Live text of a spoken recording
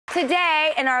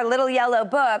Today, in our little yellow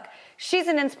book, she's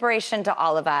an inspiration to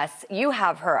all of us. You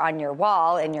have her on your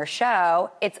wall in your show.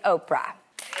 It's Oprah.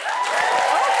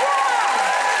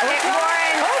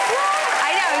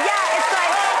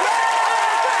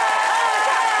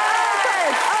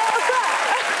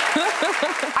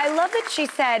 I love that she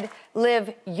said,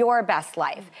 live your best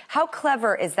life. How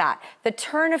clever is that? The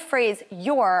turn of phrase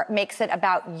your makes it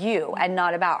about you and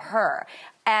not about her.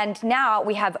 And now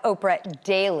we have Oprah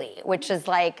Daily, which is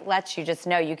like, lets you just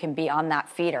know you can be on that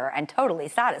feeder and totally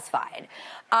satisfied.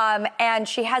 And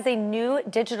she has a new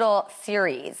digital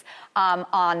series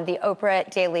on the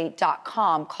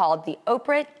oprahdaily.com called the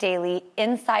Oprah Daily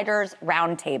Insiders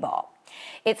Roundtable.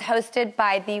 It's hosted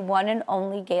by the one and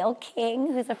only Gayle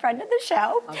King, who's a friend of the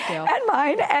show and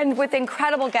mine, and with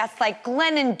incredible guests like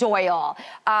Glennon Doyle,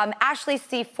 Ashley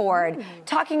C. Ford,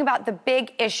 talking about the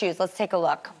big issues. Let's take a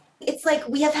look. It's like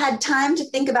we have had time to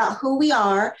think about who we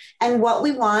are and what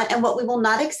we want and what we will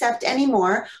not accept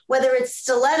anymore, whether it's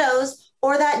stilettos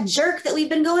or that jerk that we've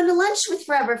been going to lunch with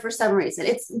forever for some reason.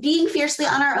 It's being fiercely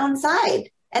on our own side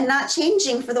and not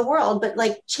changing for the world, but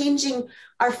like changing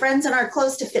our friends and our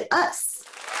clothes to fit us.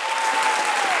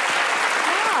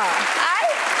 I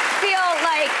feel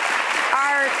like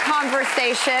our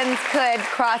conversations could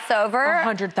cross over.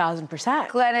 100,000%.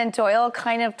 Glennon Doyle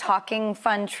kind of talking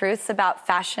fun truths about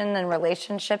fashion and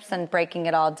relationships and breaking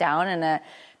it all down in a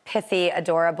pithy,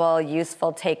 adorable,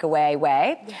 useful takeaway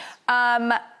way. Yes.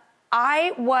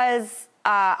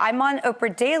 I'm on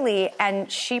Oprah Daily,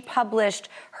 and she published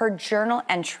her journal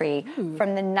entry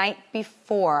from the night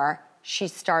before she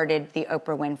started the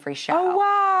Oprah Winfrey Show. Oh,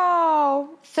 wow.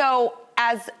 So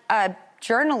as a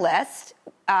journalist,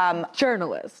 I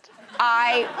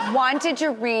wanted to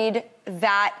read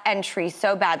that entry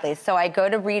so badly. So I go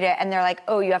to read it, and they're like,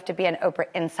 oh, you have to be an Oprah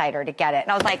insider to get it. And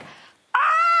I was like,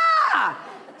 ah!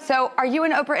 So are you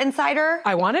an Oprah insider?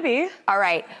 I want to be. All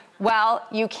right. Well,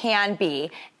 you can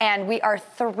be. And we are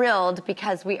thrilled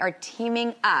because we are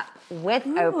teaming up with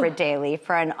Oprah Daily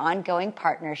for an ongoing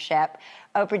partnership.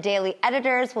 Oprah Daily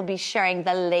editors will be sharing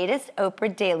the latest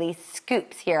Oprah Daily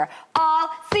scoops here all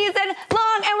season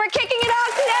long, and we're kicking it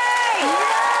off today!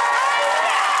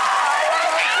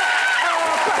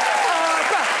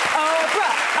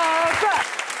 Oprah!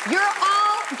 You're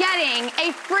all getting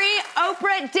a free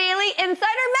Oprah Daily Insider membership!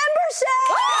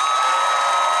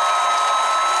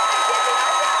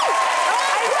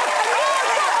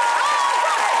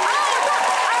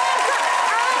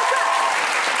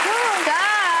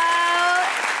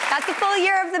 That's a full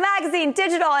year of the magazine,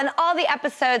 digital, and all the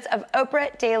episodes of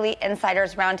Oprah Daily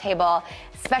Insiders Roundtable,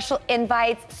 special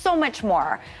invites, so much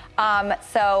more.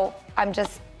 So I'm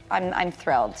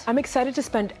thrilled. I'm excited to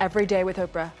spend every day with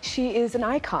Oprah. She is an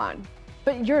icon,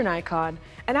 but you're an icon,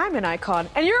 and I'm an icon,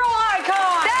 and you're all icons!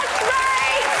 That's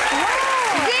right!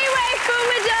 Wow. Ziwe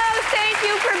Fumado, thank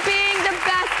you for being the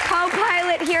best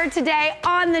co-pilot here today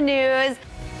on the news.